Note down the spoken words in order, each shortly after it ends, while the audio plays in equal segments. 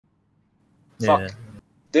Yeah. Fuck.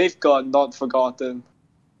 They've got Not Forgotten.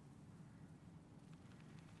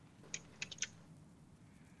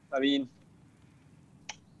 I mean,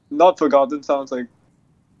 Not Forgotten sounds like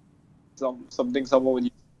something someone would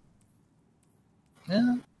use.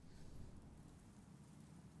 Yeah.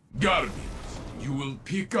 Guardians, you will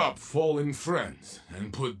pick up fallen friends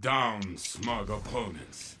and put down smug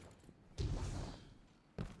opponents.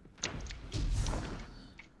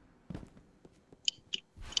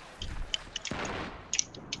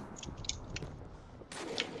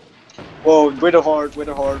 Whoa, with a heart.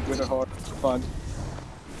 Fun.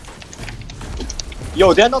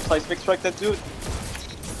 Yo, they're not seismic strike that dude.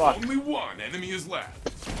 Fuck. Only one enemy is left.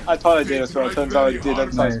 I thought I did as well. They Turns tried out I very didn't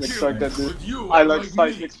hard seismic to strike kill that me, dude. but you I are like like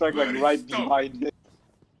seismic me, strike like very right stubborn. behind it.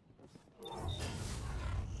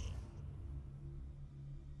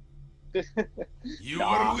 You Nah.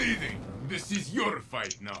 are leading. This is your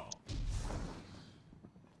fight now.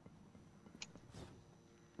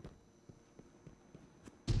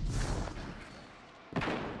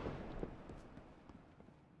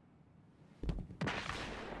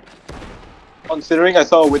 Considering I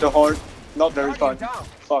saw a Widow Horde, not very fun. Guardian down.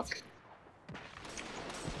 Fuck.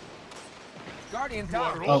 Guardian You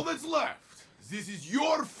are down. all that's left. This is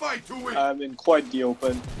your fight to win. I'm in quite the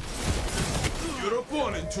open. Your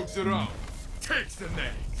opponent took the round. Takes the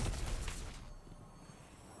next.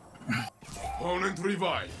 Opponent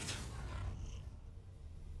revived.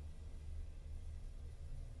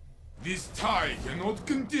 This tie cannot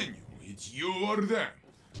continue. It's you or them.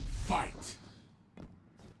 Fight.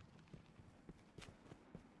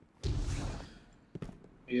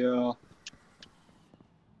 Yeah.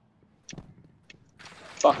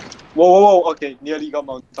 Fuck. Whoa. Okay, nearly got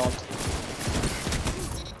Mount Top.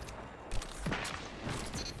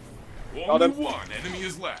 Only him. one enemy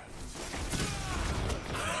is left.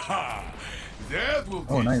 Ha! That will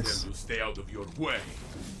Oh, teach nice. them to stay out of your way.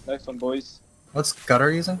 Nice one, boys. What's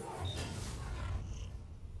Gutter using?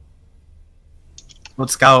 What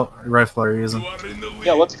scout rifle are you using? You are in the lead.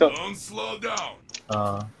 Yeah, let's go. Don't slow down.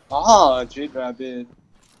 Ah, Jade Rabbit.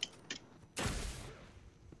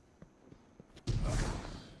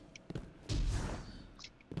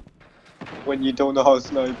 When you don't know how to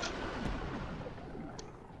snipe.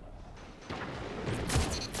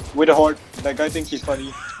 With a Horde, that guy thinks he's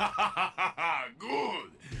funny.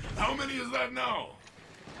 Good. How many is that now?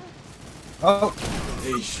 Oh,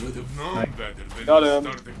 They should have known Right. better than Got to him.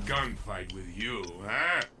 start a gunfight with you,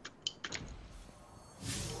 huh?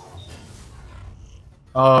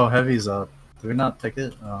 oh, heavy's up. Do we not take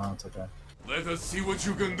it? Oh, it's okay. Let us see what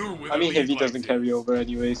you can do with I a mean, lead Heavy like doesn't carry this. over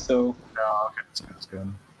anyway, so. Oh, okay, it's good. It's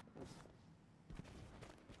good.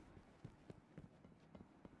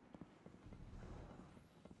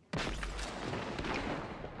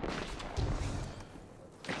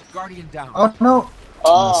 Guardian down. Oh no!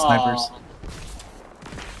 Ah, snipers.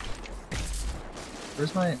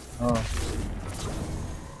 Where's my? Oh.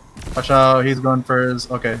 Watch out! He's going for his.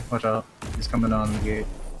 Okay, watch out! He's coming on the gate.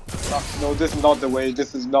 No, this is not the way.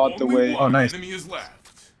 This is not the Only way. one Oh, nice. enemy is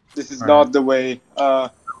left. This is Alright. not the way.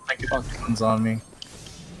 Fuck. One's on me.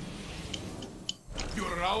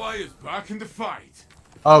 Your ally is back in the fight.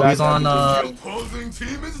 Oh, Back he's on. up. The opposing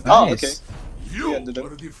team is Oh, down. okay. Nice. You Yeah, did it.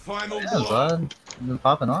 are the final Yeah, blow. Zod. You've been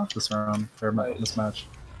popping off this round or Nice. this match.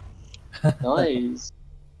 Nice.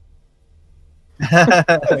 These are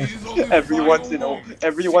the every final once in a moments.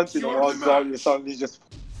 every once in a Secure while, the Zod match. will suddenly just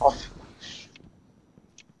off.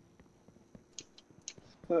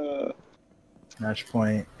 Match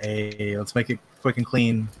point A. Let's make it quick and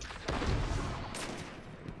clean.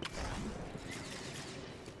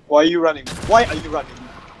 Why are you running? Why are you running?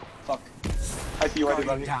 Fuck. I see why they're Guardian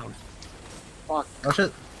running. down. Fuck. Oh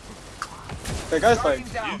shit! That guy's like,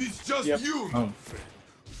 Guardian down. It is just Yep. you, my Oh. friend.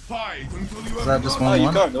 Fight until you Is have that just enough. oh, you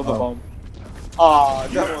one? can't Nova Oh. Bomb. Ah,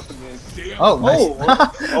 that Yes. was a miss. They have Oh,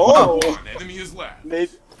 nice. Oh, oh. one enemy is left.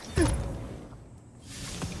 Maybe.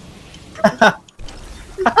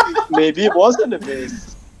 Maybe it wasn't a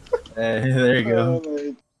miss. Hey, there you go. Oh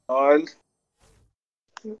my god.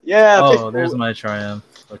 Yeah, Oh, fifth there's one. my triumph.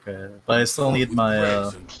 Okay, but I still need With my.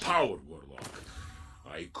 brains and power, Warlock.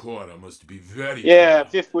 Ikora must be very Yeah,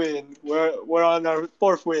 proud. fifth win. We're on our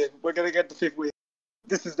fourth win. We're gonna get the fifth win.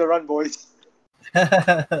 This is the run, boys.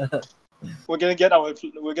 We're gonna get our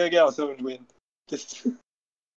seventh win. This